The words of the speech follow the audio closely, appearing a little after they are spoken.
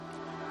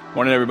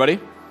Morning, everybody.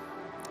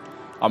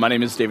 My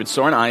name is David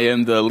Soren. I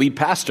am the lead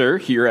pastor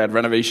here at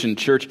Renovation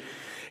Church.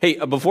 Hey,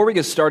 before we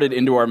get started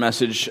into our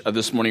message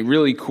this morning,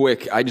 really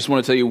quick, I just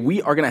want to tell you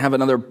we are going to have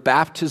another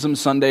Baptism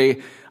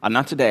Sunday.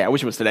 Not today. I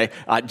wish it was today.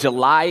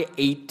 July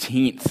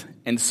 18th.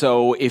 And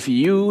so if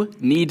you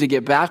need to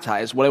get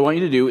baptized, what I want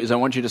you to do is I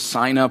want you to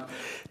sign up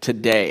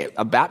today.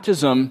 A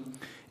baptism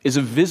is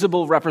a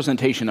visible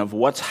representation of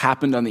what's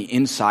happened on the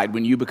inside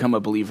when you become a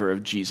believer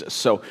of Jesus.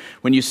 So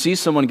when you see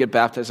someone get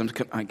baptized,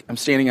 I'm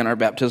standing on our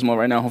baptismal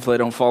right now, hopefully I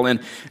don't fall in.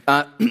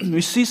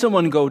 You see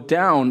someone go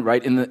down,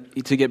 right,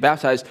 to get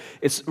baptized,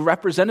 it's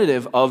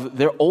representative of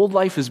their old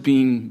life is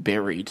being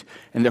buried,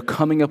 and they're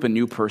coming up a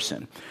new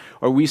person.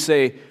 Or we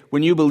say,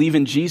 when you believe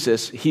in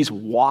Jesus, he's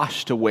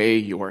washed away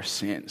your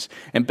sins.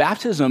 And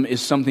baptism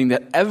is something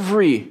that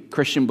every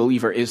Christian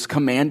believer is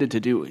commanded to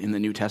do in the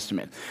New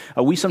Testament.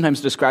 We sometimes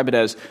describe it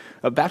as,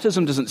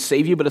 baptism doesn't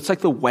save you, but it's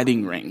like the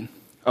wedding ring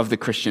of the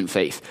Christian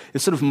faith. It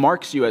sort of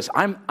marks you as,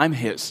 I'm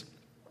his.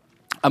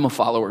 I'm a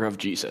follower of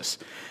Jesus.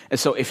 And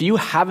so if you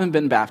haven't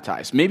been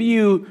baptized, maybe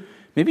you've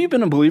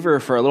been a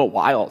believer for a little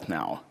while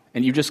now,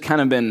 and you've just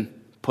kind of been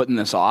putting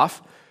this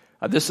off.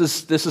 This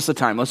is the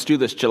time. Let's do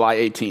this July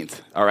 18th,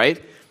 all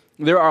right?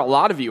 There are a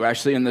lot of you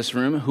actually in this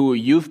room who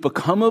you've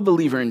become a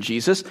believer in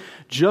Jesus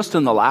just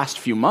in the last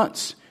few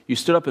months. You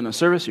stood up in a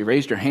service, you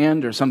raised your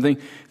hand or something.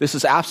 This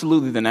is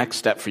absolutely the next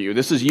step for you.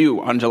 This is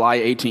you on July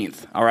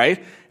 18th, all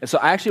right? And so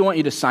I actually want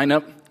you to sign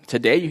up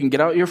today. You can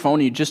get out your phone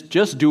and you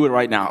just do it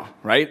right now,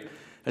 right?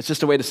 That's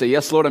just a way to say,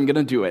 yes, Lord, I'm going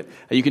to do it.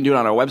 You can do it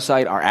on our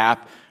website, our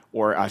app,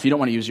 or if you don't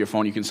want to use your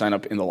phone, you can sign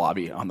up in the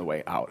lobby on the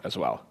way out as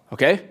well,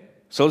 okay?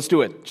 So let's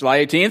do it.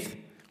 July 18th?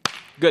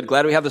 Good.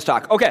 Glad we have this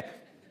talk. Okay.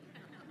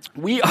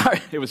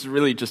 It was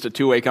really just a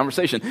two-way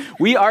conversation.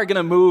 We are going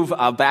to move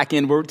back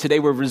in. Today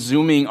we're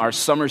resuming our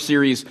summer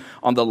series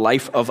on the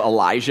life of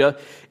Elijah.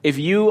 If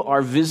you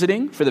are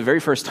visiting for the very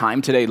first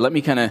time today, let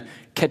me kind of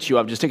catch you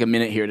up. Just take a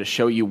minute here to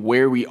show you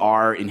where we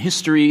are in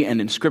history and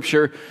in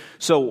Scripture.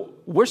 So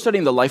we're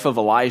studying the life of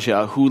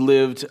Elijah, who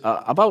lived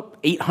about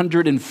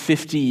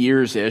 850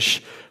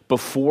 years-ish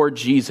before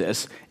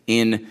Jesus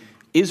in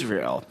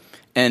Israel.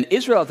 And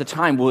Israel at the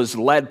time was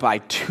led by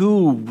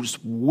two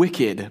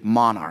wicked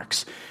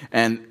monarchs.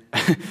 And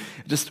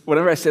just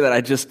whenever I say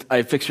that,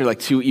 I picture like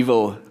two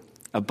evil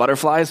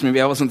butterflies.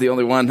 Maybe I wasn't the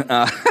only one.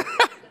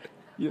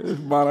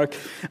 Monarch.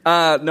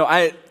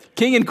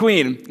 King and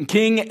queen.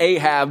 King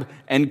Ahab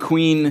and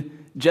Queen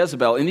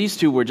Jezebel. And these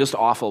two were just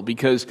awful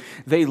because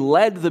they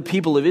led the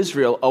people of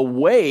Israel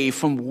away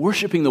from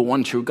worshiping the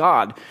one true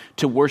God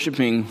to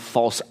worshiping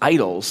false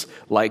idols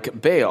like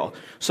Baal.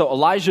 So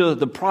Elijah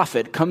the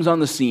prophet comes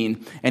on the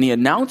scene and he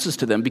announces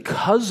to them,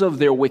 because of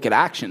their wicked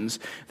actions,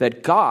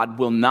 that God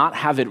will not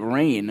have it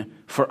rain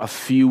for a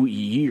few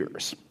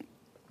years.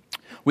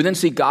 We then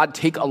see God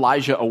take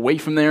Elijah away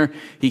from there.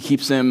 He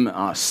keeps him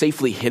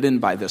safely hidden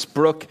by this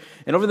brook.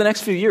 And over the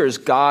next few years,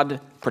 God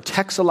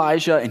protects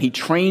Elijah and he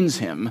trains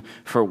him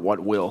for what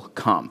will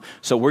come.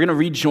 So we're going to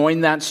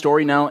rejoin that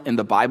story now in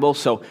the Bible.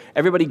 So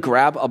everybody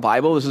grab a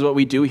Bible. This is what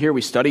we do here.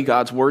 We study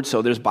God's word.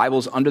 So there's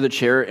Bibles under the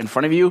chair in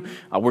front of you.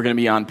 We're going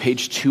to be on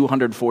page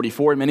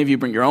 244. Many of you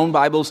bring your own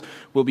Bibles.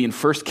 We'll be in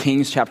 1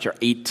 Kings chapter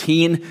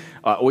 18,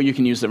 or you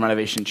can use the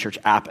Renovation Church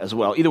app as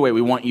well. Either way,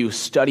 we want you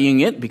studying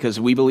it because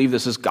we believe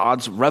this is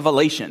God's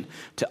revelation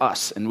to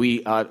us, and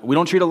we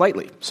don't treat it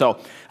lightly. So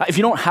if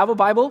you don't have a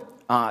Bible,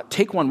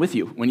 take one with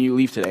you when you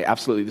leave today.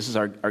 Absolutely, this is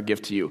our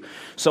gift to you.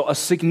 So a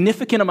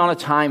significant amount of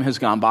time has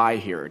gone by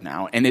here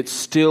now, and it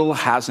still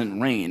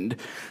hasn't rained.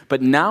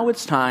 But now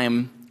it's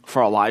time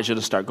for Elijah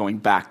to start going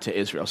back to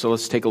Israel. So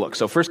let's take a look.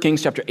 So 1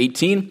 Kings chapter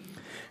 18,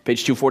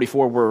 page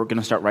 244, we're going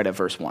to start right at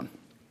verse 1.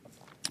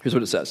 Here's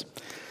what it says.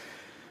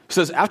 It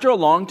says, after a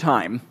long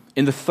time,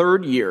 in the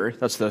third year,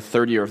 that's the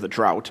third year of the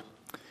drought,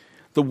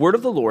 the word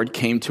of the Lord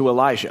came to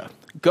Elijah.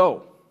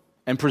 Go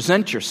and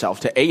present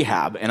yourself to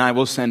Ahab, and I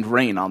will send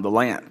rain on the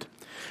land.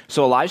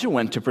 So Elijah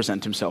went to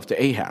present himself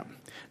to Ahab.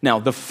 Now,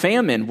 the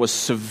famine was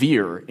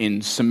severe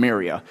in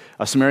Samaria.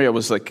 Samaria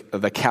was like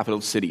the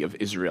capital city of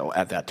Israel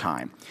at that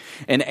time.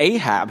 And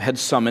Ahab had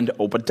summoned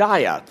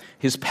Obadiah,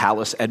 his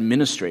palace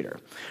administrator.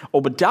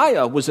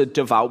 Obadiah was a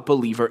devout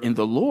believer in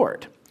the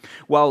Lord.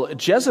 While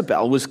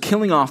Jezebel was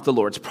killing off the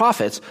Lord's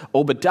prophets,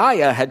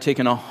 Obadiah had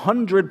taken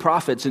 100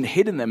 prophets and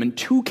hidden them in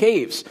 2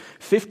 caves,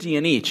 50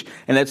 in each,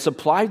 and had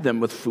supplied them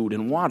with food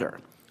and water.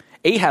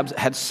 Ahab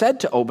had said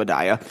to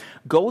Obadiah,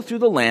 go through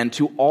the land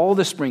to all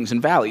the springs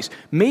and valleys.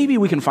 Maybe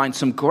we can find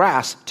some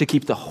grass to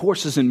keep the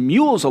horses and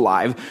mules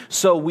alive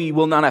so we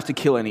will not have to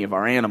kill any of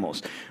our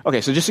animals.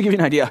 Okay, so just to give you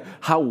an idea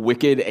how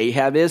wicked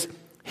Ahab is,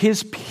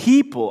 his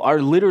people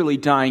are literally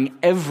dying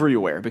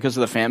everywhere because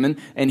of the famine,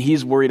 and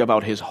he's worried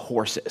about his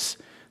horses.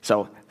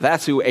 So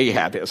that's who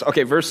Ahab is.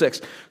 Okay, verse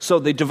 6. So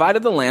they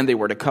divided the land they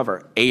were to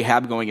cover,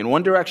 Ahab going in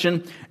one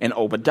direction and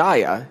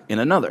Obadiah in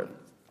another.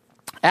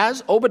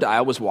 As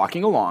Obadiah was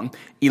walking along,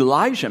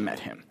 Elijah met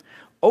him.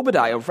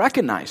 Obadiah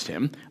recognized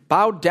him,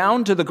 bowed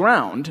down to the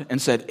ground,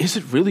 and said, "Is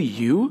it really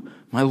you,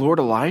 my lord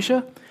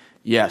Elijah?"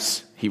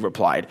 "Yes," he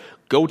replied.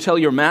 "Go tell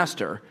your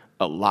master,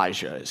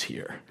 Elijah is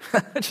here.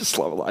 I just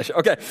love Elijah.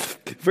 Okay,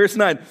 verse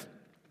 9.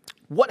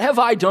 What have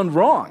I done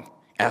wrong?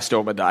 Asked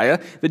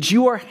Obadiah, that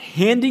you are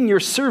handing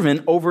your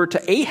servant over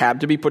to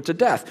Ahab to be put to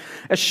death.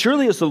 As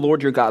surely as the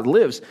Lord your God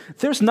lives,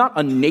 there's not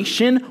a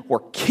nation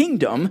or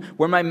kingdom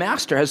where my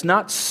master has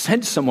not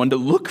sent someone to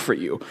look for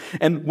you.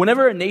 And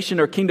whenever a nation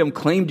or kingdom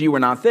claimed you were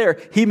not there,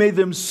 he made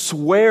them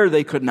swear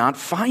they could not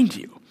find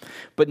you.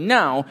 But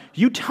now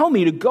you tell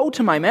me to go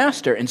to my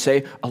master and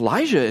say,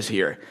 Elijah is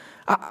here.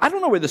 I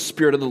don't know where the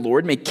Spirit of the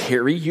Lord may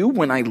carry you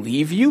when I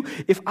leave you.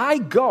 If I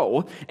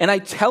go and I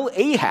tell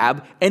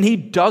Ahab and he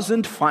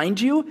doesn't find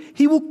you,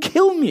 he will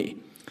kill me.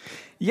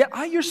 Yet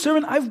I, your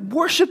servant, I've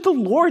worshipped the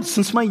Lord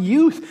since my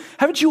youth.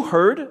 Haven't you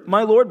heard,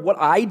 my Lord, what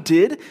I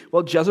did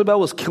while Jezebel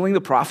was killing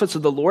the prophets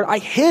of the Lord? I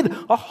hid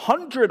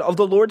 100 of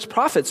the Lord's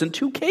prophets in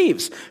 2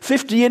 caves,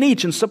 50 in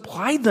each, and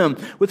supplied them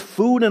with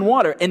food and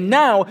water. And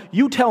now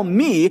you tell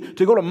me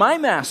to go to my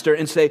master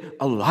and say,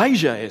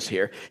 Elijah is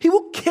here. He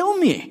will kill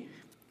me.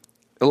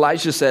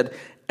 Elijah said,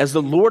 as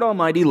the Lord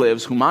Almighty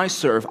lives, whom I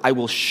serve, I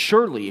will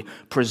surely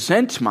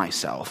present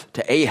myself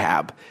to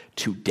Ahab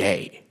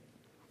today.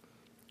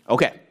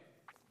 Okay,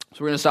 so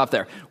we're going to stop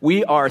there.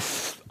 We are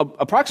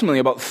approximately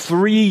about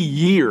 3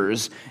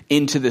 years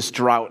into this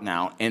drought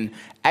now. And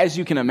as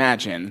you can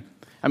imagine,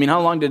 I mean,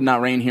 how long did it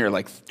not rain here?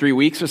 Like 3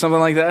 weeks or something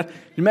like that?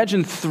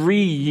 Imagine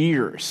 3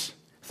 years.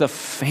 The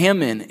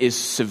famine is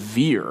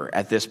severe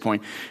at this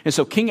point. And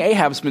so King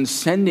Ahab's been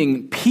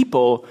sending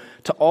people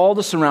to all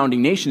the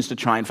surrounding nations to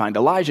try and find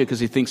Elijah because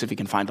he thinks if he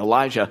can find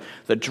Elijah,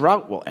 the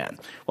drought will end.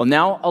 Well,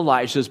 now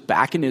Elijah's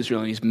back in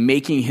Israel and he's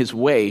making his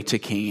way to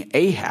King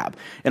Ahab.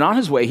 And on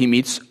his way, he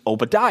meets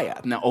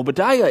Obadiah. Now,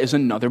 Obadiah is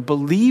another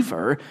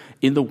believer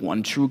in the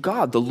one true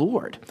God, the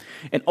Lord.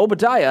 And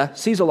Obadiah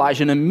sees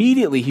Elijah and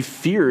immediately he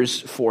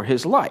fears for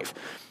his life.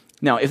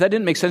 Now, if that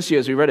didn't make sense to you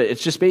as we read it,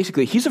 it's just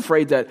basically he's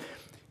afraid that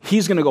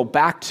he's going to go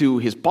back to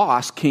his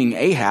boss, King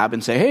Ahab,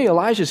 and say, hey,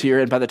 Elijah's here.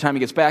 And by the time he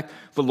gets back,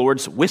 the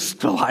Lord's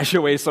whisked Elijah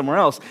away somewhere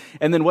else.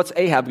 And then what's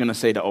Ahab going to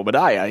say to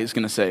Obadiah? He's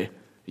going to say,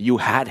 you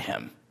had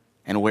him.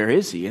 And where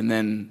is he? And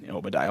then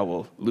Obadiah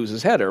will lose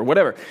his head or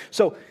whatever.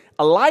 So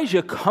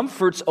Elijah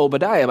comforts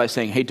Obadiah by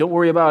saying, hey, don't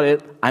worry about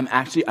it.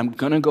 I'm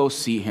going to go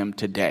see him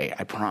today,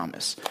 I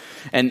promise.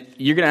 And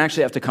you're going to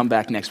actually have to come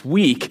back next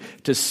week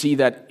to see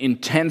that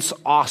intense,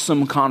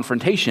 awesome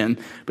confrontation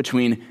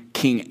between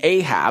King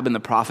Ahab and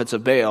the prophets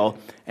of Baal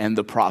and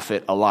the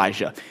prophet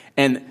Elijah.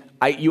 And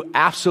you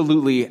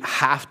absolutely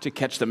have to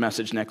catch the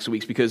message next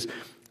week because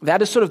that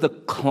is sort of the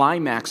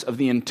climax of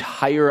the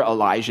entire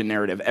Elijah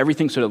narrative.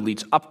 Everything sort of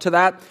leads up to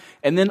that.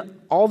 And then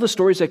all the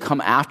stories that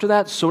come after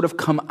that sort of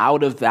come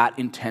out of that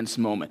intense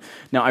moment.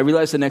 Now, I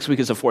realize that next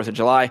week is the 4th of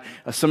July.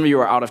 Some of you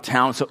are out of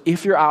town. So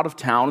if you're out of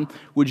town,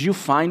 would you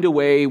find a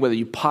way, whether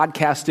you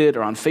podcast it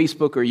or on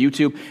Facebook or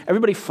YouTube,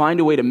 everybody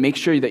find a way to make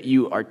sure that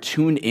you are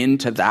tuned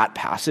into that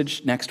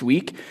passage next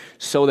week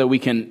so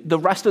that the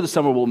rest of the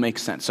summer will make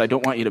sense. So I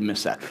don't want you to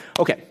miss that.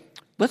 Okay.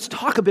 Let's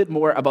talk a bit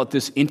more about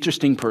this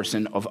interesting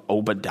person of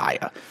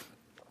Obadiah.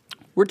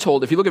 We're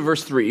told, if you look at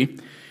verse 3,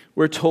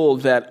 we're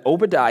told that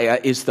Obadiah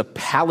is the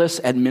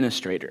palace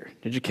administrator.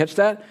 Did you catch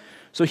that?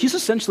 So he's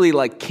essentially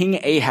like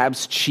King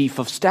Ahab's chief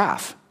of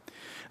staff.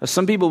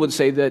 Some people would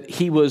say that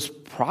he was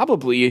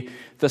probably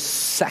the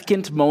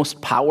second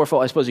most powerful,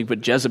 I suppose you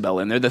could put Jezebel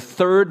in there, the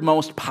third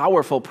most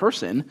powerful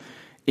person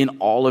in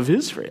all of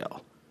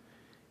Israel.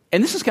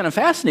 And this is kind of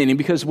fascinating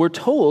because we're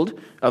told,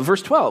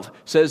 verse 12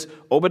 says,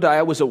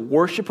 Obadiah was a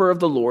worshiper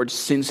of the Lord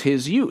since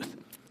his youth.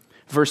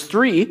 Verse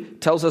 3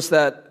 tells us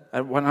that, I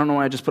don't know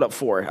why I just put up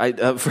 4.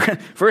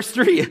 Verse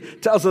 3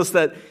 tells us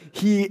that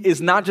he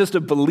is not just a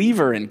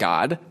believer in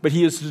God, but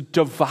he is a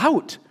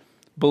devout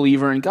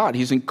believer in God.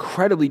 He's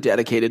incredibly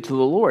dedicated to the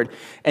Lord.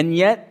 And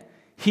yet,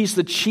 he's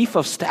the chief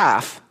of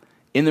staff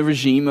in the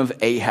regime of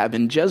Ahab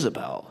and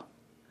Jezebel.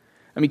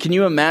 I mean, can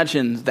you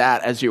imagine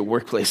that as your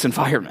workplace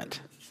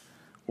environment?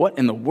 What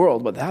in the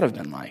world would that have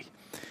been like?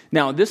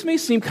 Now, this may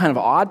seem kind of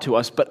odd to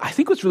us, but I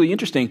think what's really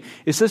interesting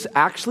is this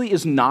actually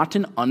is not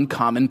an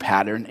uncommon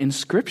pattern in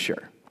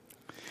Scripture.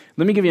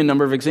 Let me give you a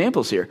number of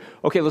examples here.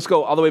 Okay, let's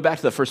go all the way back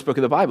to the first book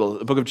of the Bible,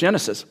 the book of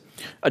Genesis.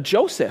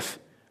 Joseph,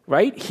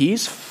 right?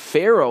 He's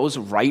Pharaoh's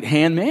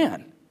right-hand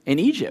man in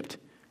Egypt,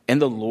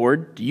 and the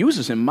Lord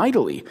uses him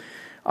mightily.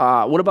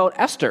 What about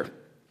Esther?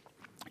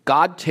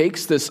 God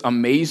takes this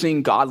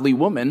amazing, godly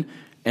woman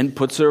and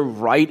puts her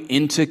right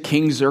into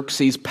King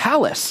Xerxes'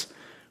 palace,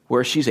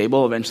 where she's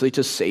able eventually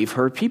to save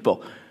her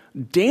people.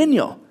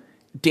 Daniel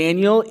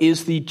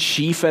is the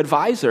chief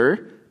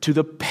advisor to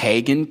the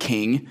pagan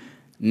king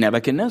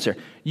Nebuchadnezzar.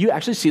 You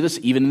actually see this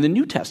even in the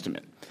New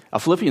Testament.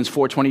 Philippians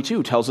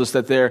 4:22 tells us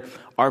that there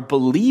are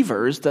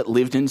believers that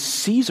lived in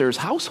Caesar's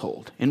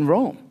household in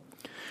Rome.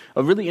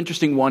 A really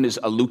interesting one is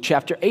Luke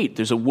chapter 8.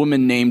 There's a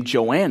woman named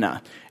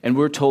Joanna, and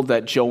we're told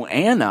that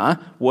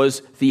Joanna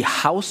was the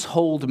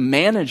household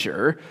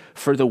manager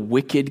for the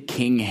wicked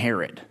King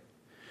Herod.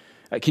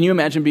 Can you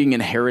imagine being in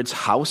Herod's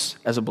house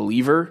as a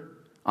believer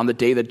on the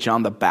day that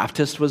John the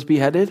Baptist was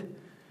beheaded?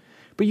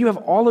 But you have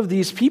all of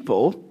these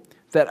people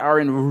that are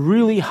in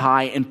really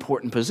high,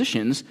 important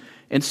positions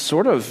in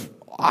sort of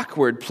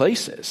awkward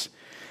places.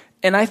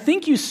 And I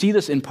think you see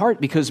this in part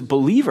because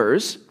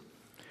believers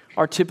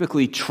are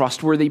typically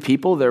trustworthy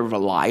people. They're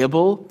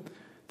reliable.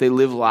 They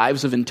live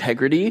lives of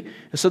integrity.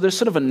 And so there's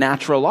sort of a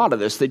natural law to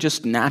this. They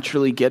just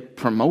naturally get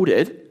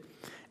promoted.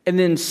 And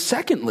then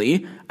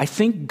secondly, I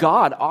think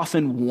God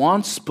often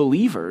wants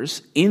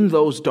believers in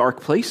those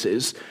dark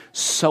places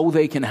so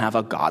they can have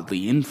a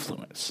godly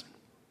influence.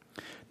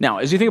 Now,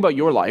 as you think about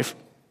your life,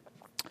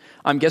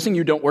 I'm guessing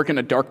you don't work in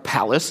a dark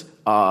palace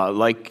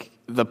like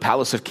the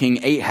palace of King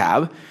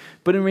Ahab,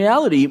 but in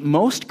reality,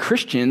 most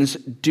Christians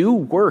do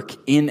work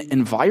in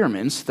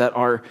environments that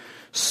are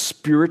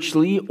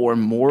spiritually or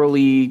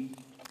morally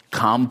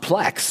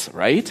complex,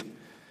 right?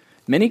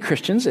 Many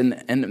Christians,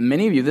 and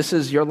many of you, this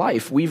is your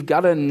life. We've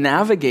got to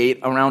navigate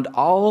around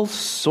all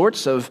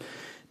sorts of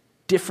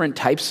different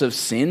types of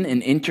sin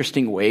in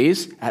interesting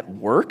ways at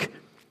work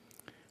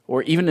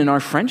or even in our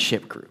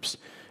friendship groups.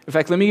 In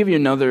fact, let me give you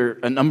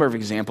a number of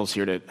examples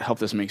here to help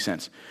this make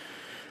sense.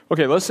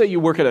 Okay, let's say you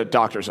work at a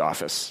doctor's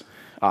office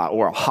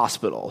or a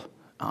hospital,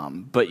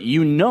 but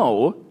you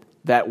know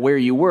that where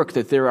you work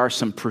that there are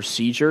some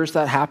procedures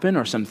that happen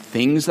or some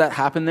things that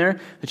happen there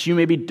that you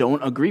maybe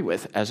don't agree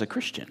with as a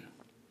Christian.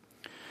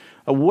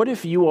 What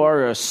if you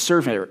are a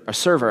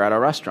server at a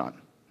restaurant?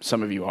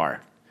 Some of you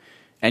are.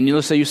 And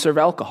let's say you serve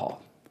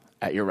alcohol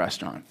at your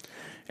restaurant.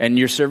 And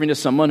you're serving to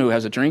someone who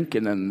has a drink,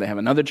 and then they have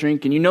another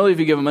drink, and you know if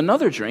you give them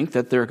another drink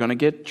that they're going to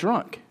get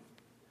drunk.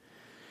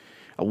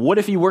 What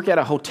if you work at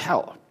a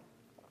hotel,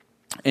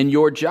 and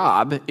your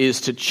job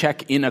is to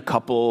check in a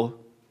couple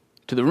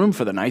to the room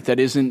for the night that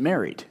isn't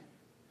married?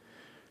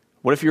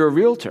 What if you're a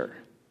realtor,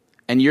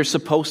 and you're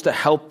supposed to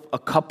help a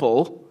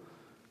couple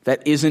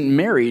that isn't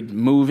married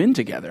move in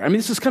together? I mean,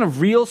 this is kind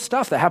of real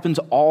stuff that happens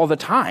all the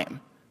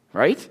time,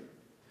 right?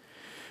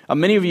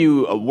 Many of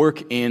you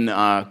work in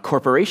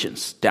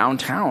corporations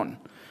downtown,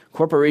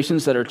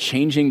 corporations that are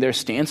changing their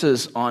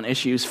stances on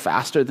issues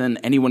faster than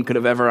anyone could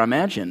have ever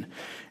imagined.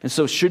 And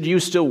so should you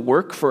still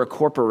work for a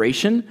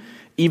corporation,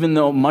 even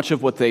though much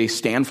of what they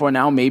stand for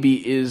now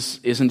maybe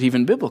isn't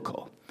even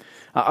biblical?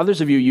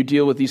 Others of you, you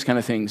deal with these kind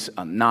of things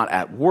not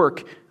at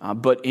work,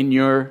 but in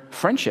your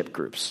friendship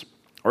groups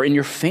or in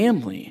your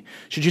family.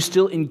 Should you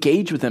still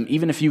engage with them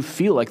even if you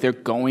feel like they're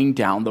going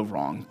down the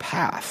wrong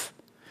path?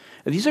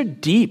 These are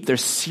deep, they're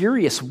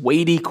serious,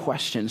 weighty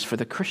questions for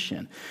the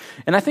Christian.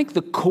 And I think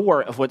the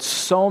core of what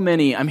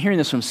I'm hearing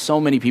this from so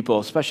many people,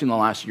 especially in the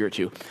last year or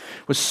two,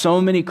 what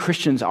so many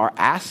Christians are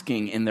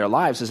asking in their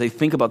lives as they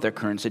think about their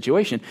current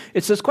situation,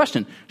 it's this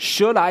question: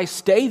 should I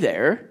stay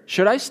there?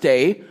 Should I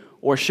stay,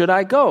 or should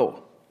I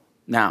go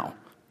now?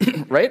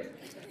 Right?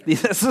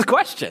 This is the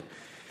question.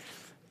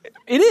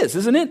 It is,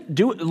 isn't it?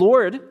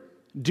 Lord,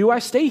 do I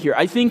stay here?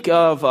 I think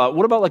of,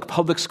 what about like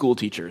public school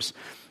teachers?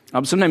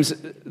 Sometimes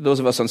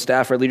those of us on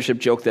staff or leadership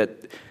joke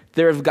that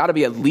there have got to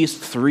be at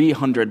least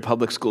 300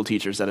 public school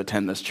teachers that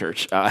attend this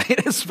church.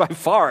 It is by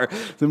far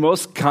the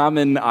most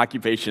common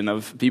occupation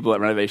of people at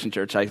Renovation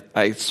Church,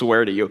 I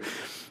swear to you.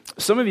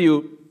 Some of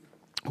you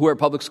who are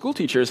public school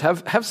teachers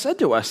have said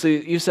to us,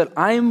 you said,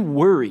 I'm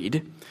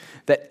worried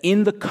that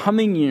in the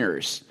coming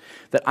years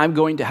that I'm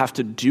going to have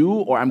to do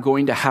or I'm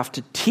going to have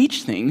to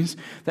teach things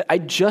that I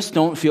just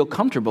don't feel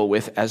comfortable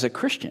with as a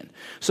Christian.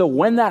 So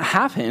when that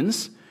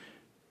happens,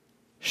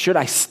 should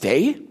I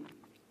stay?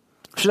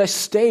 Should I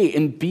stay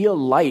and be a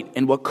light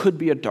in what could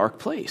be a dark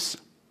place?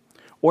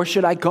 Or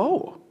should I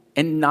go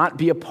and not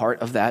be a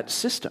part of that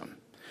system?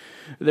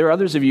 There are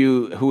others of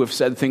you who have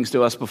said things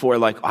to us before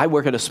like, I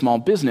work at a small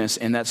business,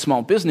 and that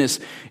small business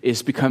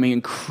is becoming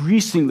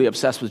increasingly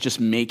obsessed with just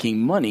making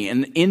money.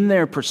 And in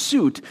their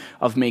pursuit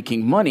of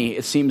making money,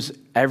 it seems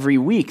every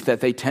week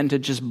that they tend to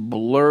just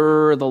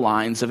blur the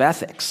lines of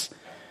ethics.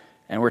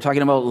 And we're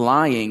talking about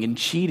lying and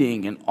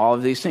cheating and all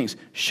of these things.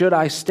 Should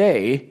I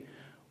stay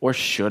or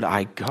should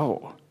I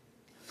go?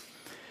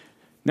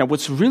 Now,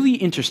 what's really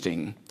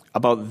interesting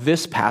about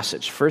this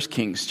passage, 1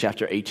 Kings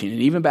chapter 18,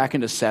 and even back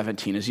into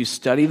 17, as you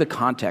study the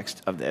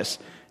context of this,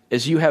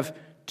 is you have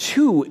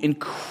two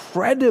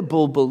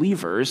incredible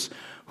believers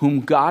whom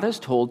God has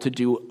told to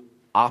do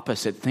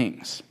opposite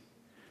things.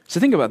 So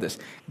think about this.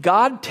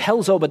 God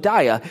tells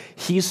Obadiah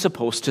he's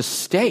supposed to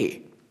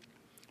stay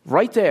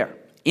right there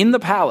in the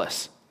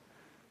palace,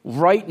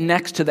 right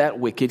next to that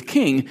wicked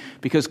king,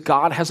 because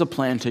God has a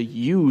plan to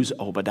use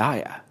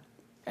Obadiah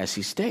as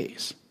he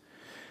stays.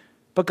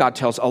 But God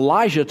tells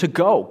Elijah to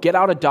go, get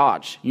out of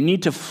Dodge. You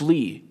need to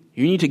flee.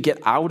 You need to get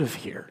out of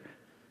here.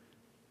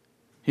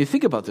 You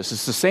think about this.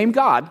 It's the same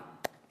God.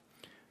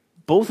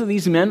 Both of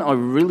these men are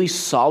really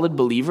solid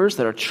believers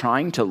that are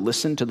trying to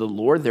listen to the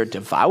Lord. They're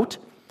devout.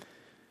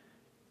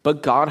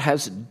 But God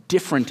has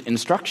different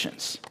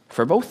instructions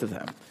for both of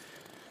them.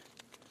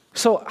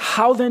 So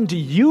how then do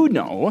you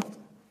know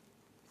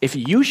if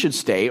you should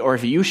stay or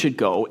if you should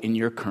go in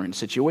your current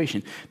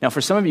situation? Now, for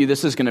some of you,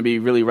 this is going to be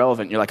really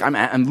relevant. You're like,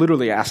 I'm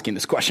literally asking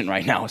this question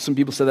right now. Some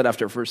people said that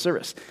after first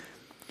service.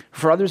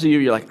 For others of you,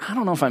 you're like, I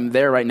don't know if I'm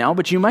there right now,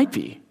 but you might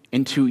be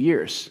in 2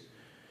 years.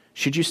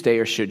 Should you stay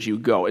or should you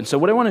go? And so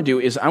what I want to do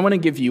is I want to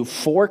give you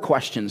 4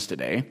 questions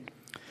today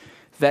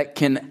that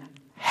can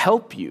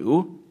help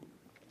you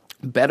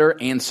better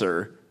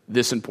answer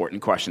this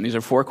important question. These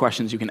are 4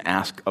 questions you can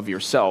ask of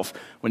yourself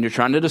when you're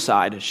trying to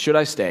decide, should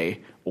I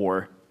stay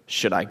or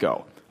should I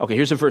go? Okay,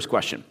 here's the first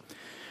question.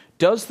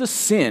 Does the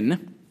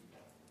sin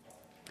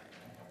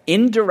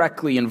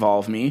indirectly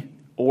involve me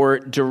or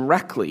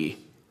directly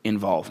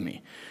involve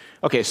me?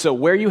 Okay, so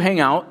where you hang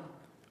out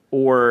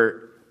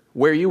or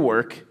where you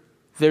work,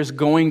 there's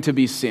going to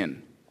be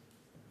sin.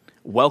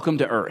 Welcome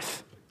to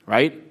earth,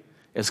 right?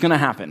 It's going to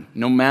happen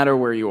no matter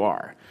where you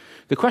are.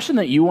 The question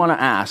that you want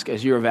to ask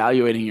as you're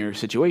evaluating your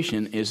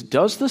situation is,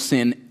 does the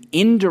sin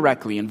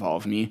indirectly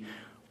involve me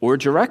or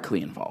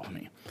directly involve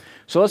me?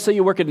 So let's say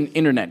you work at an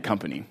internet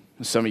company,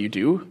 some of you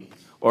do,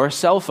 or a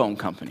cell phone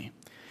company.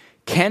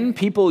 Can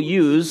people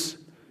use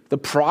the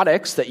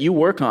products that you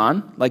work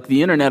on, like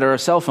the internet or a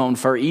cell phone,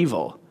 for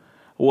evil?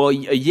 Well,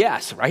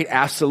 yes, right?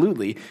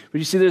 Absolutely. But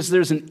you see,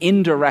 there's an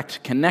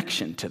indirect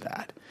connection to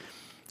that.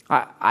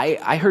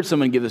 I heard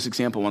someone give this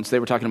example once. They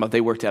were talking about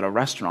they worked at a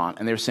restaurant,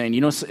 and they were saying,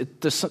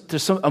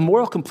 there's a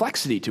moral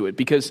complexity to it,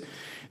 because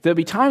there'll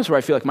be times where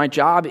I feel like my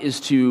job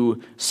is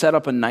to set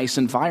up a nice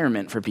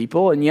environment for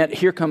people, and yet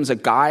here comes a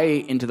guy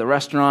into the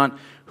restaurant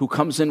who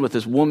comes in with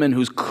this woman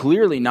who's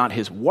clearly not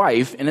his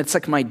wife, and it's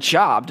like my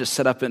job to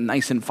set up a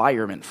nice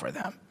environment for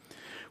them.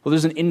 Well,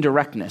 there's an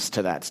indirectness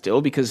to that still,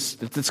 because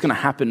it's going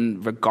to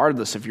happen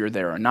regardless if you're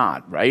there or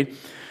not, right?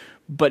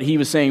 But he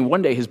was saying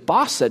one day his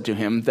boss said to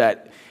him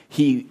that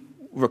he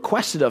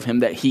requested of him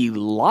that he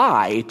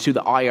lie to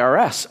the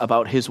IRS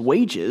about his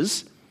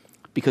wages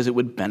because it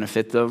would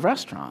benefit the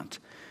restaurant.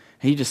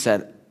 And he just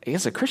said,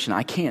 as a Christian,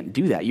 I can't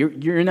do that.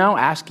 You're now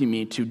asking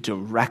me to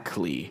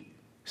directly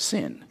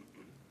sin.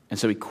 And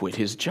so he quit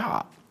his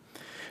job.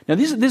 Now,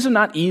 these are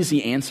not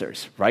easy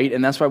answers, right?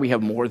 And that's why we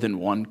have more than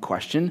one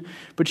question.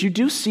 But you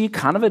do see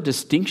kind of a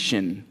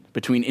distinction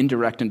between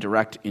indirect and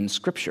direct in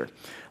Scripture.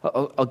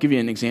 I'll give you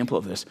an example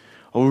of this.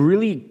 A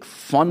really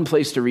fun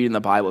place to read in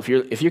the Bible.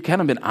 If you're kind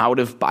of been out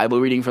of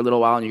Bible reading for a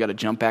little while and you got to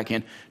jump back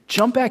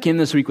in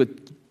this week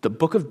with the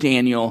book of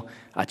Daniel,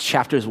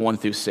 chapters 1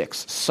 through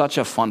 6. Such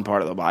a fun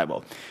part of the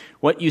Bible.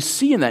 What you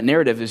see in that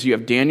narrative is you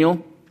have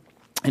Daniel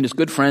and his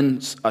good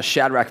friends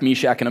Shadrach,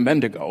 Meshach, and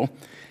Abednego,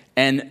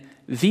 and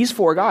these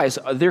 4 guys,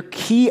 they're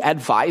key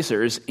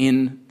advisors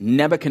in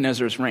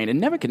Nebuchadnezzar's reign. And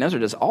Nebuchadnezzar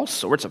does all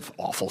sorts of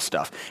awful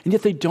stuff, and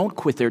yet they don't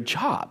quit their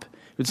job.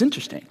 It's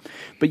interesting.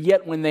 But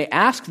yet when they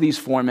ask these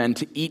 4 men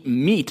to eat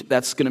meat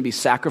that's going to be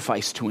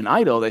sacrificed to an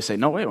idol, they say,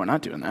 no, wait, we're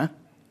not doing that.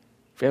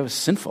 That was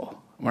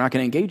sinful. We're not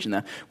going to engage in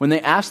that. When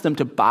they ask them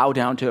to bow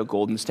down to a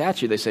golden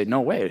statue, they say, no,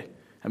 wait,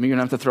 you're going to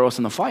have to throw us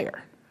in the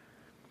fire.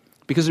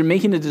 Because they're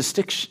making a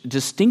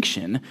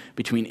distinction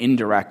between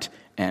indirect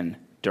and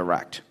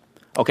direct.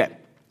 Okay,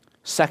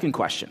 second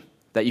question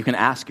that you can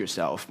ask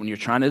yourself when you're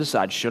trying to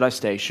decide, should I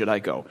stay, should I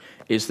go,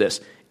 is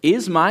this.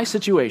 Is my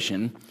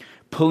situation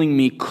pulling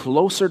me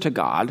closer to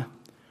God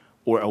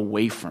or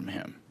away from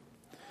Him?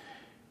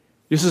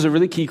 This is a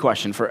really key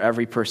question for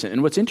every person.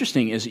 And what's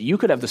interesting is you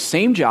could have the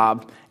same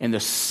job and the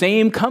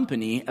same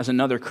company as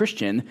another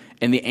Christian,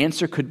 and the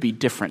answer could be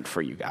different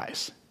for you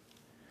guys.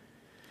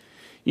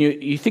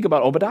 You think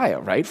about Obadiah,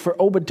 right? For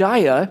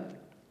Obadiah,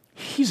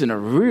 he's in a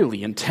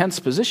really intense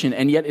position,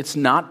 and yet it's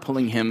not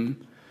pulling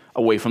him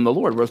away from the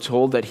Lord. We're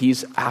told that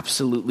he's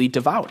absolutely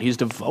devout. He's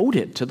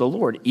devoted to the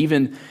Lord,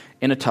 even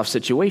in a tough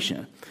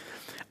situation.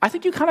 I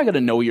think you kind of got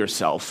to know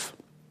yourself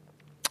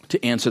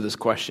to answer this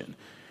question.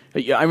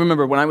 I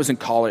remember when I was in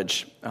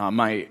college,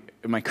 my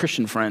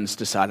Christian friends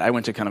decided, I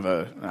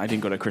didn't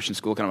go to a Christian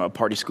school, kind of a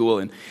party school,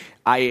 and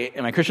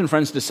my Christian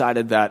friends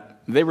decided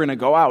that they were going to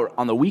go out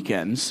on the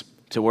weekends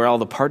to where all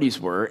the parties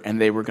were, and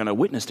they were going to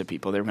witness to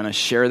people. They were going to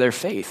share their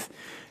faith.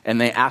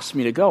 And they asked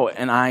me to go,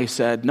 and I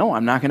said, no,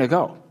 I'm not going to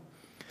go.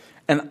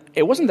 And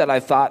it wasn't that I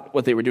thought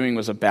what they were doing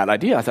was a bad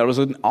idea. I thought it was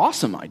an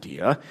awesome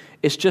idea.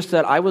 It's just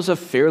that I was a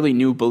fairly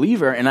new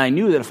believer, and I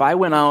knew that if I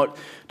went out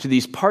to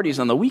these parties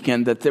on the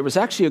weekend, that there was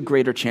actually a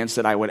greater chance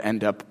that I would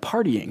end up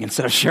partying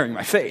instead of sharing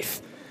my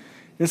faith.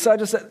 And so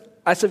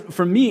I said,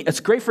 for me,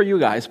 it's great for you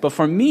guys, but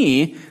for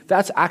me,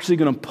 that's actually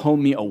going to pull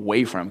me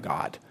away from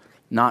God,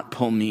 not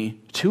pull me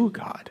to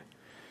God.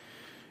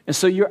 And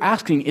so you're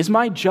asking, is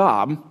my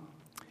job,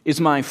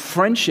 is my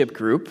friendship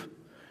group,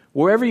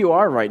 wherever you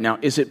are right now,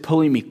 is it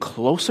pulling me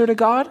closer to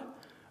God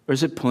or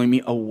is it pulling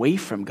me away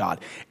from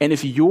God? And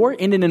if you're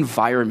in an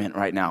environment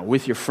right now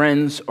with your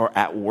friends or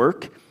at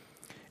work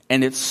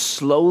and it's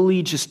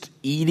slowly just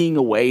eating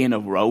away and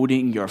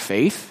eroding your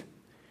faith,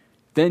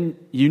 then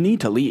you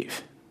need to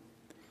leave.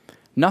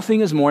 Nothing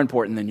is more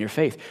important than your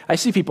faith. I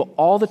see people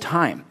all the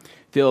time.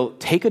 They'll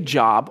take a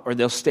job or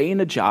they'll stay in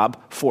a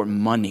job for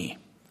money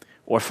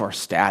or for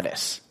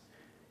status.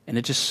 And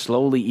it just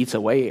slowly eats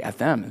away at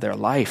them, their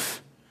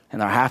life, and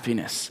their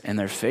happiness, and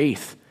their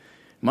faith.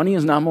 Money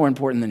is not more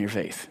important than your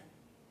faith.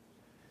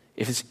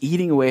 If it's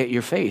eating away at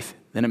your faith,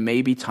 then it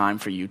may be time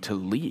for you to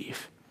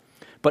leave.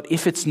 But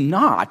if it's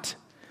not,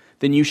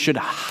 then you should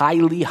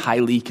highly,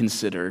 highly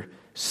consider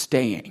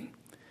staying.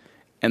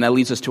 And that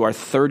leads us to our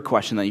third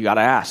question that you got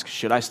to ask.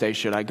 Should I stay?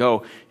 Should I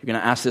go? You're going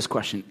to ask this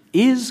question.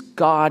 Is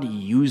God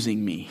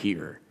using me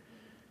here?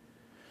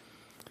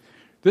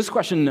 This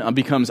question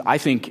becomes, I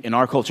think, in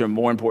our culture,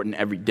 more important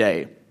every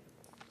day.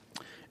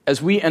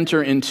 As we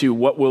enter into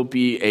what will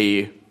be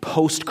a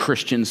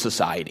post-Christian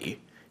society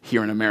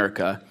here in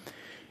America,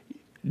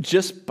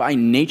 just by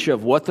nature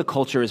of what the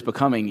culture is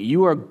becoming,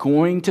 you are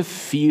going to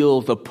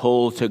feel the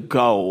pull to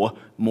go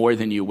more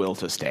than you will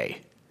to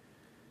stay.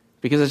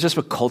 Because it's just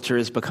what culture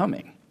is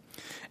becoming.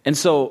 And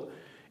so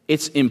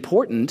it's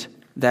important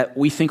that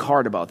we think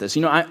hard about this.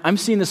 You know, I'm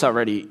seeing this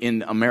already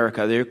in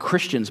America. There are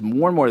Christians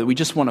more and more that we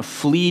just want to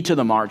flee to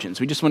the margins.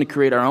 We just want to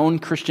create our own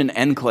Christian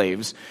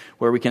enclaves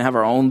where we can have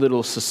our own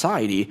little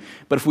society.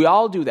 But if we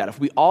all do that, if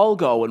we all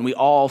go and we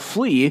all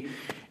flee,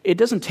 it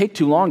doesn't take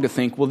too long to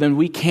think, well, then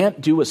we can't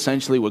do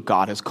essentially what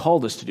God has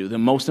called us to do. The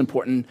most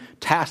important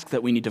task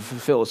that we need to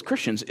fulfill as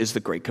Christians is the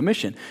Great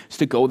Commission. It's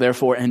to go,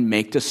 therefore, and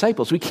make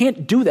disciples. We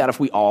can't do that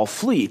if we all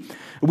flee.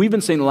 We've been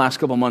saying the last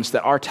couple of months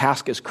that our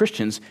task as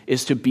Christians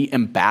is to be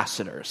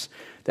ambassadors.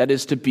 That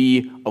is to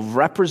be a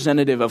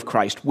representative of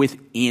Christ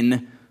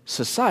within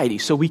society.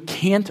 So we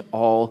can't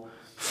all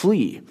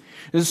flee.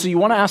 And so you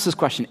want to ask this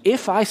question,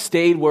 if I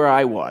stayed where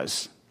I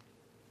was,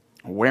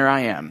 where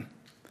I am,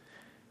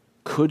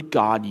 could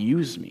God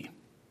use me?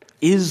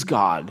 Is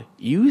God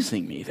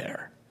using me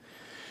there?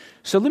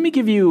 So let me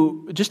give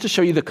you, just to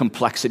show you the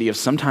complexity of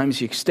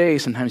sometimes you stay,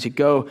 sometimes you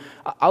go,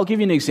 I'll give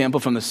you an example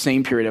from the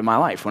same period of my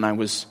life when I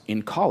was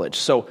in college.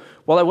 So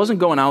while I wasn't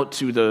going out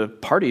to the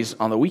parties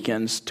on the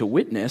weekends to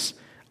witness,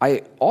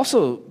 I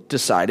also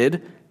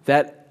decided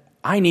that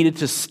I needed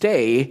to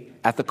stay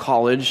at the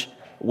college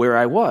where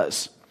I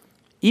was.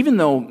 Even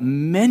though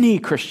many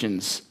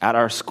Christians at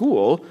our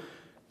school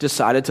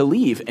decided to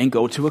leave and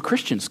go to a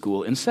Christian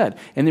school instead.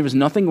 And there was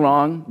nothing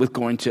wrong with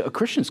going to a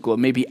Christian school. It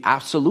may be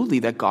absolutely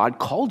that God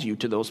called you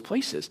to those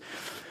places.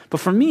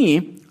 But for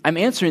me, I'm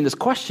answering this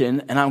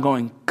question and I'm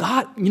going,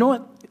 God, you know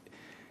what?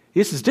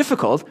 This is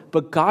difficult,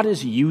 but God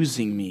is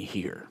using me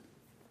here.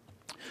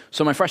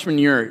 So my freshman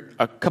year,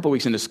 a couple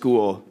weeks into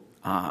school,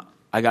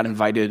 I got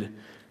invited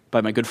by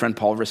my good friend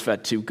Paul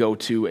Risfet to go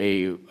to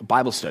a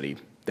Bible study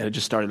that had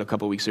just started a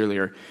couple weeks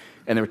earlier.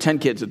 And there were 10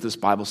 kids at this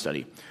Bible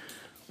study.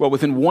 Well,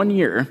 within 1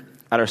 year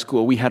at our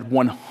school, we had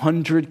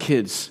 100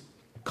 kids,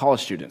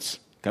 college students,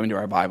 coming to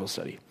our Bible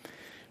study.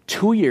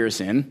 2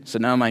 years in, so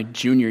now my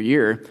junior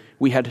year,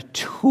 we had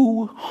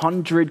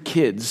 200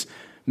 kids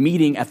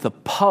meeting at the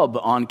pub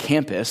on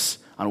campus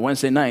on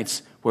Wednesday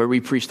nights where we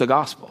preached the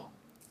gospel.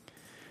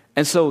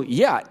 And so,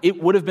 yeah,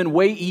 it would have been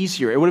way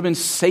easier. It would have been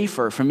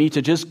safer for me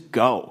to just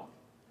go.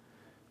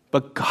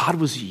 But God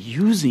was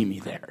using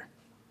me there.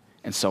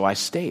 And so I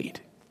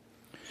stayed.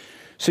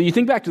 So you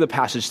think back to the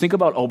passage, think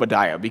about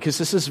Obadiah, because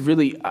this is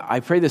really, I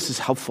pray this is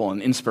helpful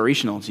and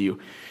inspirational to you.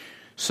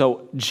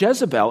 So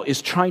Jezebel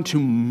is trying to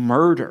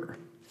murder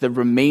the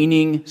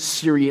remaining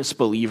serious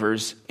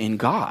believers in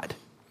God.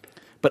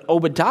 But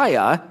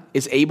Obadiah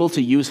is able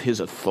to use his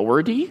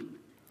authority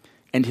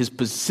and his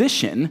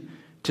position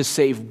to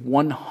save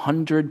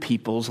 100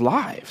 people's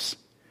lives.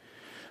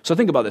 So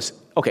think about this.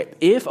 Okay,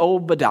 if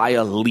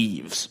Obadiah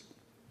leaves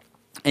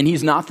and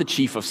he's not the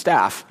chief of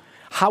staff,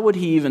 how would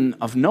he even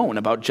have known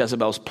about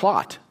Jezebel's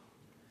plot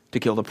to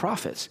kill the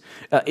prophets?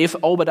 If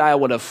Obadiah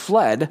would have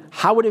fled,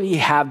 how would he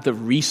have the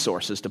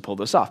resources to pull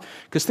this off?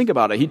 Because think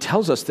about it. He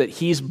tells us that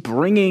he's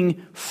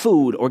bringing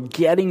food or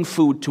getting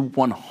food to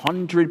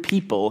 100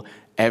 people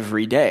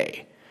every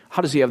day.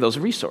 How does he have those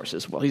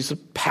resources? Well, he's a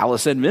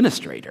palace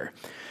administrator.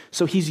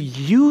 So he's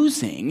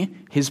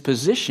using his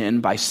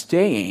position by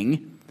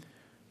staying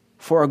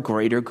for a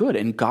greater good,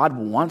 and God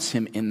wants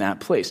him in that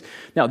place.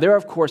 Now, there are,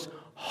 of course,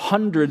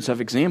 hundreds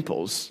of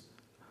examples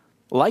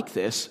like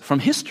this from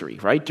history,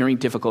 right, during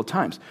difficult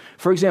times.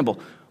 For example,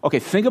 okay,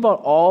 think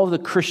about all the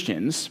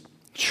Christians,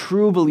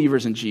 true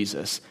believers in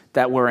Jesus,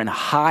 that were in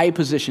high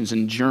positions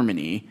in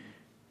Germany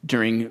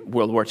during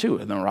World War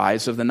II and the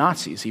rise of the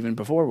Nazis, even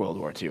before World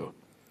War II.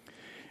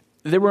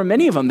 There were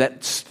many of them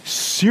that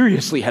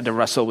seriously had to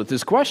wrestle with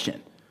this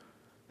question.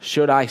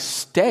 Should I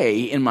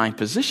stay in my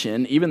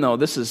position, even though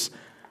this is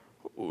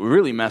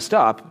really messed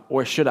up,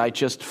 or should I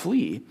just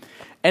flee?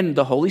 And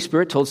the Holy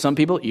Spirit told some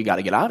people, you got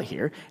to get out of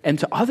here. And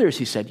to others,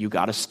 he said, you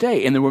got to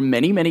stay. And there were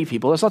many, many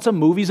people. There's lots of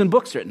movies and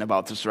books written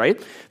about this,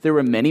 right? There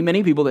were many,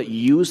 many people that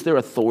used their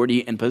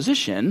authority and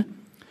position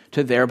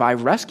to thereby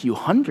rescue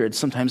hundreds,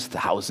 sometimes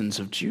thousands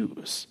of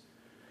Jews.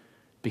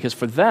 Because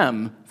for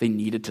them, they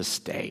needed to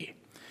stay.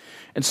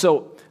 And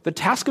so the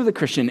task of the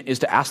Christian is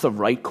to ask the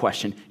right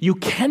question. You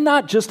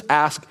cannot just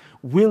ask,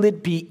 will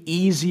it be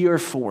easier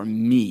for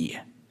me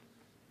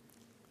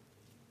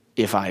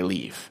if I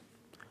leave?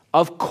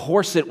 Of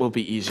course it will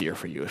be easier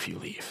for you if you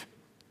leave.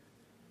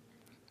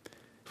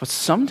 But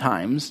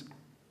sometimes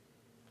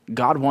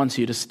God wants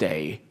you to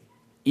stay,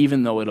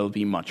 even though it'll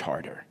be much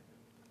harder.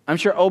 I'm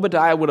sure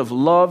Obadiah would have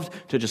loved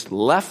to just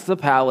leave the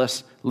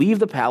palace,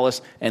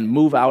 and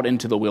move out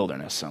into the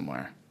wilderness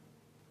somewhere.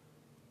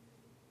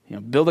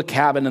 Build a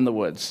cabin in the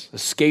woods,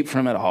 escape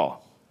from it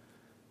all.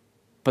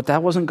 But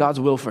that wasn't God's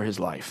will for his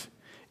life.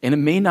 And it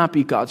may not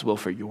be God's will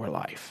for your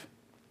life.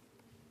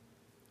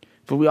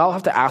 But we all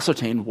have to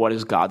ascertain what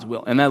is God's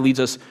will. And that leads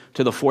us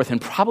to the fourth and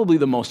probably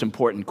the most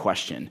important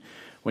question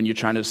when you're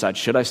trying to decide,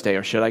 should I stay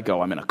or should I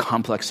go? I'm in a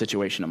complex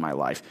situation in my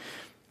life.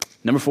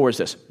 Number 4 is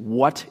this: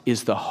 what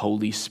is the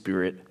Holy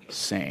Spirit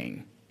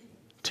saying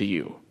to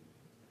you?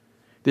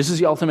 This is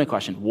the ultimate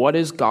question. What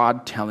is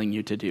God telling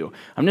you to do?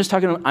 I'm not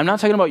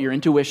talking about your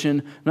intuition.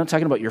 I'm not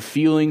talking about your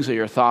feelings or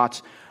your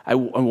thoughts. I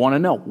want to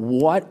know,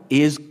 what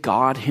is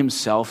God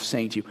himself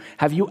saying to you?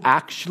 Have you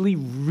actually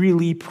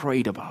really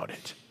prayed about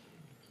it?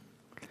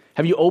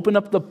 Have you opened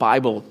up the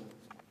Bible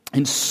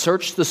and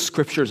searched the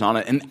scriptures on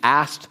it and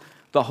asked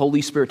the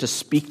Holy Spirit to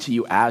speak to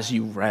you as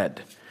you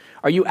read?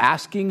 Are you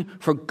asking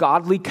for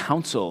godly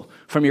counsel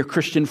from your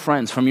Christian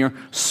friends, from your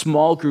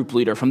small group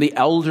leader, from the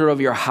elder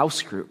of your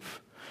house group?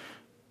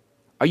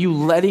 Are you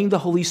letting the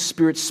Holy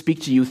Spirit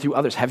speak to you through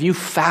others? Have you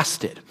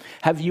fasted?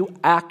 Have you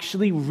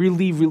actually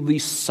really, really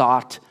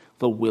sought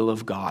the will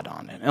of God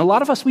on it? And a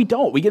lot of us, we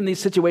don't. We get in these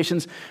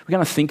situations, we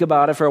kind of think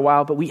about it for a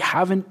while, but we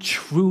haven't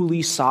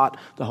truly sought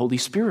the Holy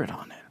Spirit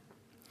on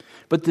it.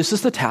 But this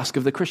is the task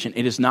of the Christian.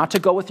 It is not to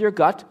go with your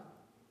gut.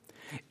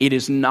 It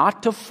is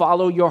not to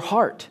follow your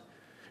heart.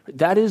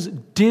 That is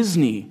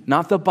Disney,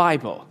 not the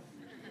Bible.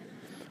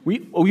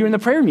 We were in the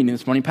prayer meeting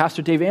this morning.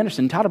 Pastor Dave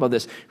Anderson taught about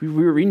this. We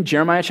were reading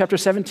Jeremiah chapter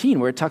 17,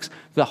 where it talks,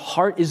 the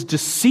heart is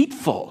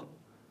deceitful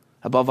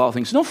above all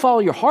things. So don't follow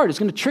your heart. It's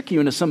going to trick you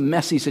into some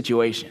messy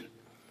situation.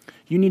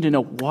 You need to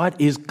know, what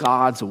is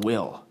God's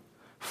will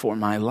for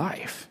my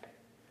life?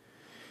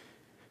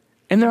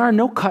 And there are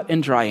no cut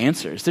and dry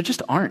answers. There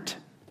just aren't.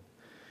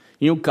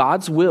 You know,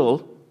 God's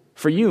will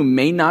for you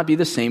may not be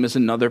the same as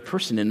another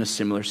person in a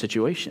similar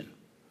situation.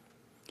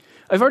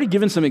 I've already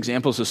given some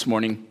examples this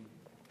morning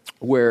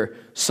where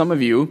some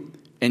of you,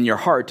 in your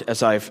heart,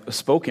 as I've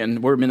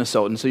spoken, we're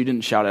Minnesotan, so you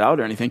didn't shout it out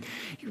or anything,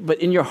 but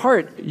in your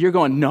heart, you're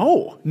going,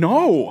 no,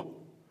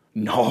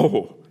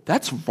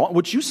 that's wrong.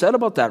 What you said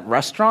about that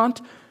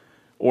restaurant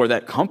or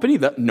that company,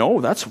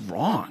 that's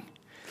wrong.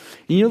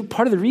 And you know,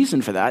 part of the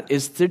reason for that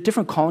is there are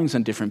different callings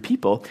on different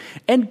people,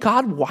 and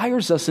God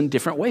wires us in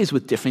different ways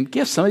with different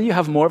gifts. Some of you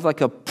have more of like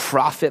a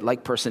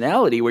prophet-like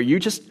personality where you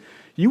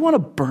want to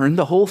burn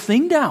the whole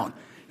thing down.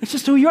 It's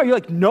just who you are. You're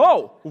like,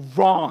 no,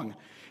 wrong.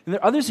 And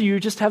there are others of you who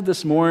just have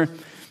this more,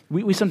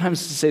 we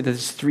sometimes say that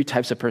there's 3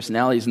 types of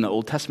personalities in the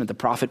Old Testament: the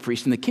prophet,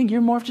 priest, and the king.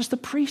 You're more of just a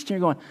priest, and you're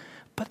going,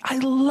 but I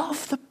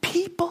love the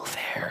people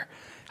there.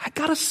 I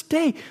got to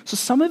stay. So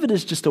some of it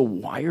is just a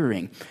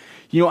wiring.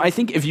 You know, I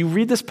think if you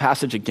read this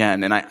passage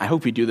again, and I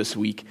hope you do this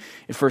week,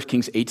 in 1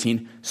 Kings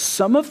 18,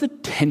 some of the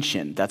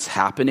tension that's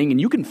happening, and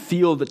you can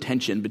feel the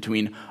tension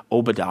between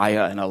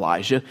Obadiah and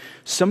Elijah,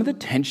 some of the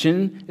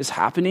tension is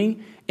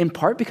happening in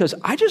part because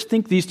I just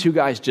think these 2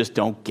 guys just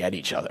don't get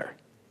each other,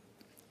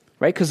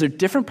 right? Because they're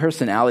different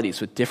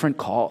personalities with different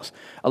calls.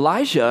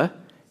 Elijah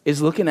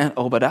is looking at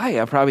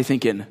Obadiah probably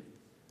thinking,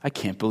 I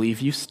can't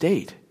believe you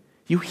stayed.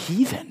 You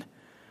heathen.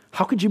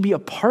 How could you be a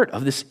part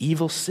of this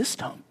evil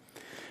system?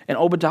 And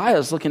Obadiah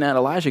is looking at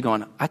Elijah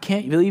going, I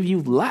can't believe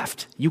you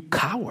left. You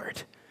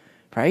coward,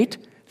 right?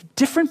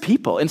 Different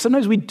people. And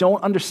sometimes we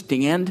don't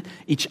understand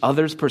each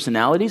other's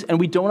personalities, and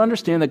we don't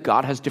understand that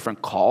God has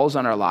different calls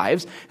on our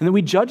lives, and then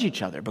we judge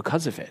each other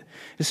because of it.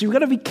 And so you've got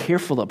to be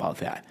careful about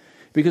that,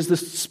 because the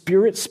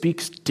Spirit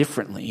speaks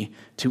differently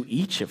to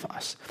each of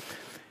us.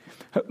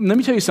 Let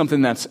me tell you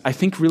something that's, I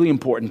think, really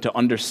important to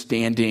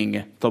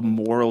understanding the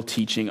moral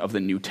teaching of the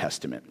New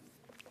Testament.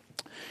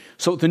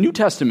 So the New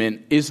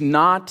Testament is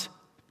not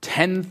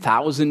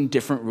 10,000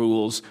 different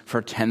rules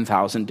for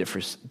 10,000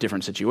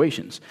 different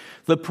situations.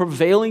 The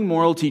prevailing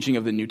moral teaching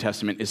of the New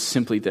Testament is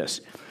simply this: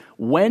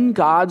 when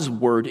God's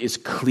word is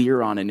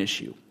clear on an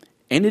issue,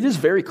 and it is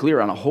very clear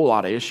on a whole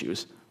lot of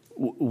issues,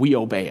 we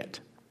obey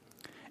it.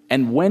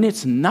 And when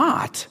it's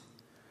not,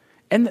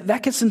 and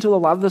that gets into a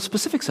lot of the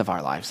specifics of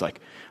our lives, like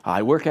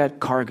I work at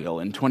Cargill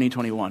in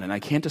 2021, and I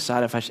can't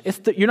decide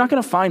if you're not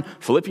going to find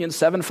Philippians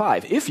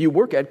 7:5. If you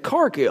work at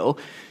Cargill,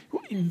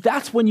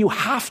 that's when you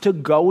have to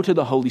go to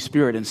the Holy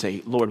Spirit and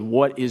say, Lord,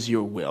 what is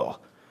your will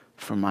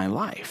for my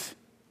life?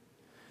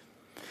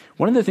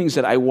 One of the things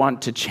that I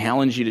want to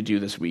challenge you to do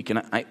this week, and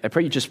I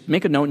pray you just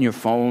make a note in your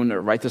phone or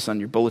write this on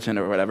your bulletin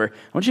or whatever,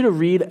 I want you to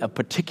read a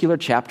particular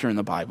chapter in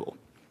the Bible.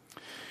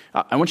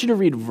 I want you to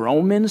read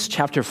Romans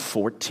chapter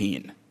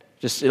 14.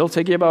 It'll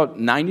take you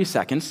about 90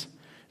 seconds,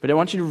 but I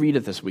want you to read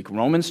it this week,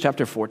 Romans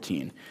chapter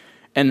 14.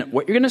 And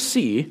what you're going to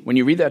see when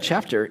you read that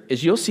chapter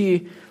is you'll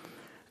see,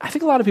 I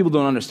think a lot of people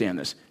don't understand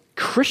this.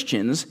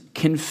 Christians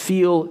can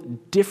feel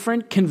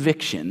different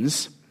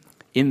convictions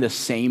in the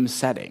same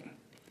setting.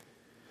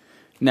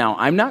 Now,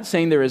 I'm not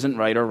saying there isn't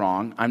right or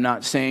wrong. I'm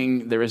not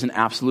saying there isn't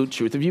absolute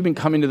truth. If you've been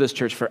coming to this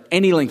church for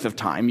any length of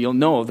time, you'll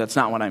know that's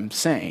not what I'm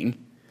saying.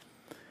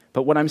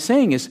 But what I'm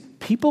saying is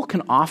people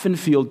can often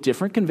feel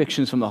different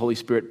convictions from the Holy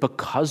Spirit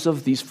because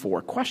of these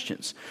 4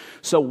 questions.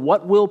 So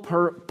what will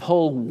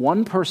pull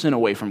one person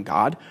away from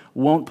God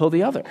won't pull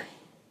the other.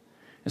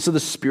 And so the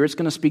Spirit's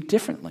going to speak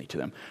differently to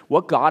them.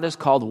 What God has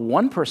called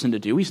one person to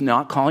do, he's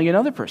not calling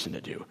another person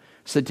to do.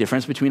 It's the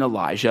difference between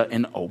Elijah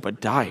and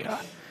Obadiah.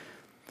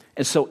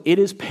 And so it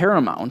is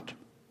paramount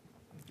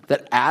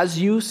that as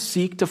you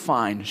seek to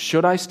find,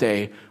 should I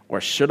stay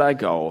or should I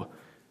go,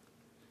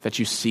 that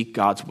you seek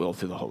God's will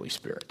through the Holy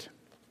Spirit.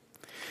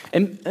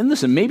 And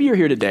listen, maybe you're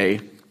here today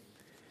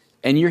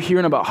and you're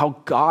hearing about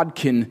how God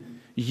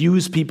can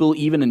use people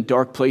even in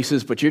dark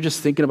places, but you're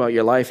just thinking about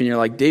your life and you're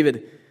like,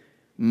 David,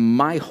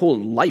 my whole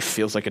life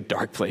feels like a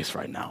dark place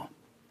right now.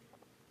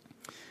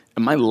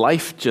 And my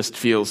life just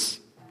feels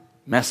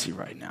messy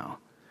right now.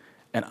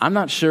 And I'm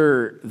not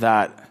sure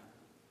that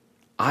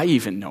I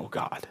even know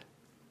God.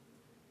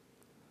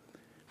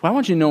 What I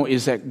want you to know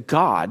is that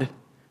God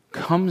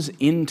comes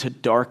into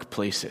dark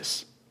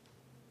places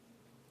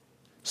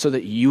so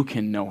that you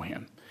can know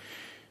him.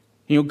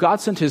 You know,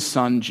 God sent his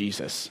son,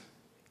 Jesus,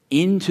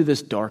 into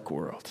this dark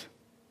world.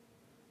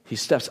 He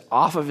steps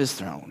off of his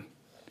throne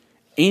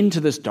into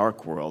this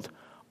dark world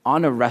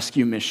on a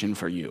rescue mission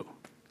for you.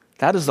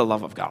 That is the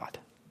love of God.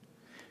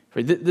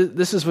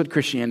 This is what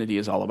Christianity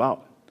is all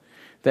about.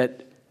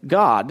 That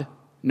God,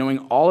 knowing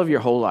all of your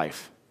whole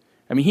life,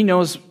 I mean, he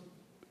knows,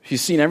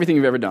 he's seen everything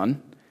you've ever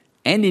done,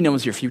 and he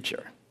knows your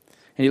future.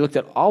 And he looked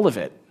at all of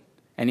it,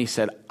 and he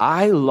said,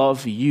 I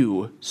love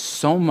you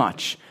so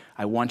much,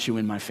 I want you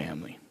in my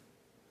family.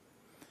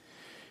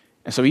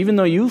 And so even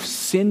though you've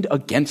sinned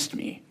against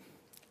me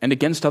and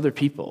against other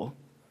people,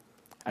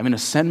 I'm going to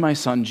send my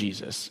son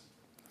Jesus,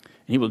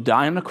 and he will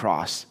die on the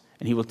cross,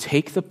 and he will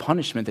take the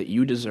punishment that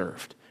you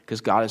deserved,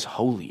 because God is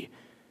holy,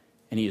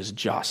 and he is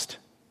just.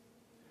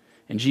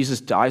 And Jesus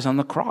dies on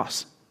the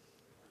cross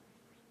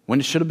when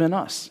it should have been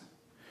us.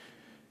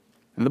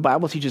 And the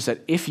Bible teaches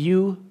that if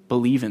you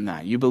believe in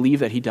that, you believe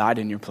that he died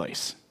in your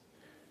place,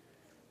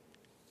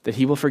 that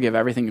he will forgive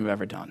everything you've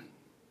ever done,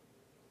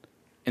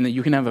 and that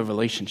you can have a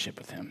relationship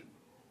with him,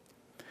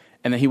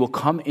 and that he will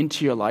come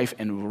into your life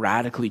and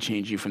radically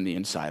change you from the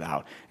inside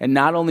out. And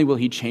not only will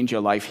he change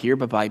your life here,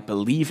 but by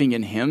believing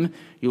in him,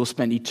 you will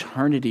spend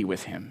eternity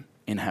with him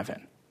in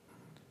heaven.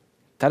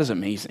 That is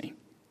amazing.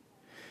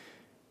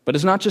 But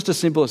it's not just as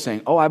simple as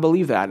saying, oh, I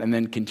believe that, and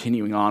then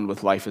continuing on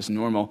with life as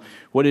normal.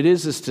 What it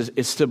is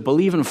to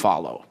believe and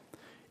follow.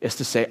 It's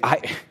to say,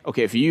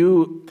 okay, if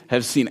you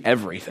have seen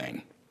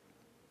everything,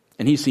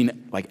 and he's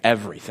seen like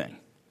everything,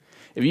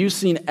 if you've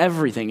seen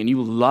everything and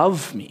you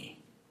love me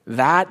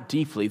that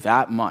deeply,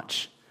 that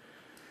much,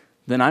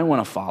 then I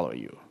want to follow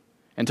you.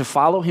 And to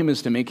follow him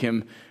is to make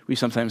him, we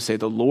sometimes say,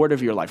 the Lord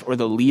of your life, or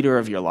the leader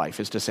of your life,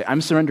 is to say,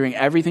 I'm surrendering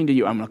everything to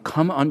you. I'm going to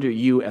come under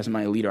you as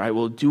my leader. I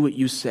will do what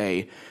you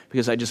say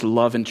because I just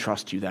love and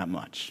trust you that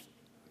much.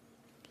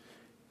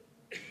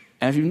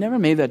 And if you've never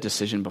made that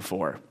decision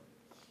before,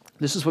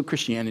 this is what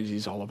Christianity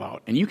is all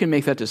about. And you can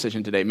make that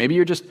decision today. Maybe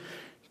you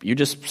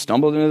just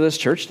stumbled into this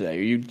church today,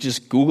 or you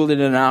just Googled it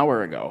an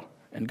hour ago,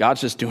 and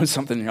God's just doing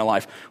something in your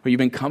life, or you've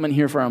been coming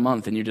here for a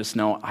month and you just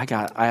know, I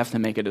have to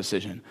make a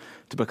decision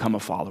to become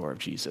a follower of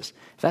Jesus.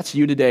 If that's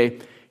you today,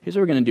 here's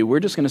what we're going to do. We're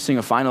just going to sing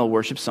a final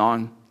worship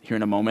song here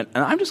in a moment,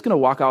 and I'm just going to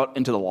walk out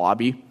into the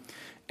lobby,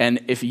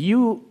 and if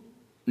you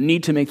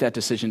need to make that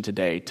decision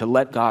today to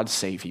let God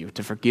save you,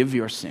 to forgive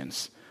your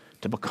sins,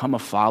 to become a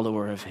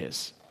follower of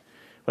his,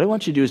 what I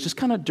want you to do is just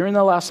kind of, during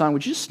the last song,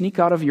 would you just sneak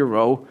out of your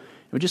row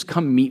and would just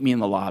come meet me in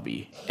the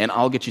lobby, and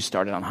I'll get you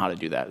started on how to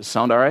do that. Does it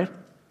sound all right?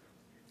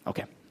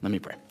 Okay, let me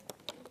pray.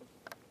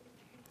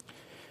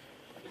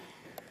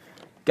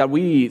 God,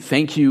 we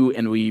thank you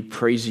and we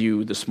praise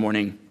you this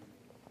morning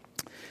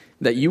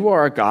that you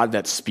are a God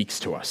that speaks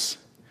to us.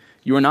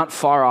 You are not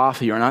far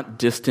off, you are not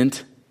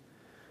distant,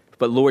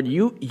 but Lord,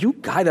 you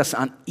guide us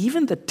on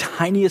even the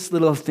tiniest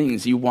little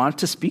things. You want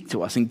to speak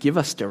to us and give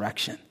us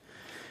direction.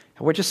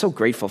 And we're just so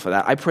grateful for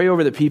that. I pray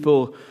over the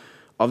people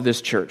of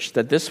this church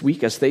that this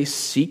week, as they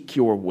seek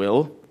your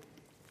will,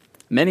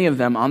 many of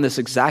them on this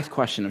exact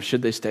question of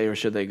should they stay or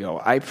should they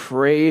go, I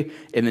pray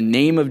in the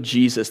name of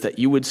Jesus that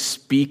you would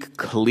speak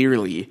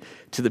clearly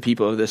to the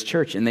people of this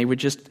church, and they would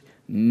just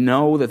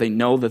know that they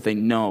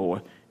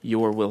know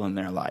your will in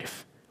their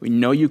life. We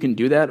know you can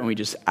do that, and we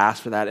just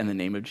ask for that in the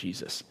name of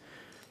Jesus.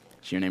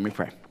 It's your name we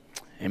pray.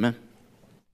 Amen.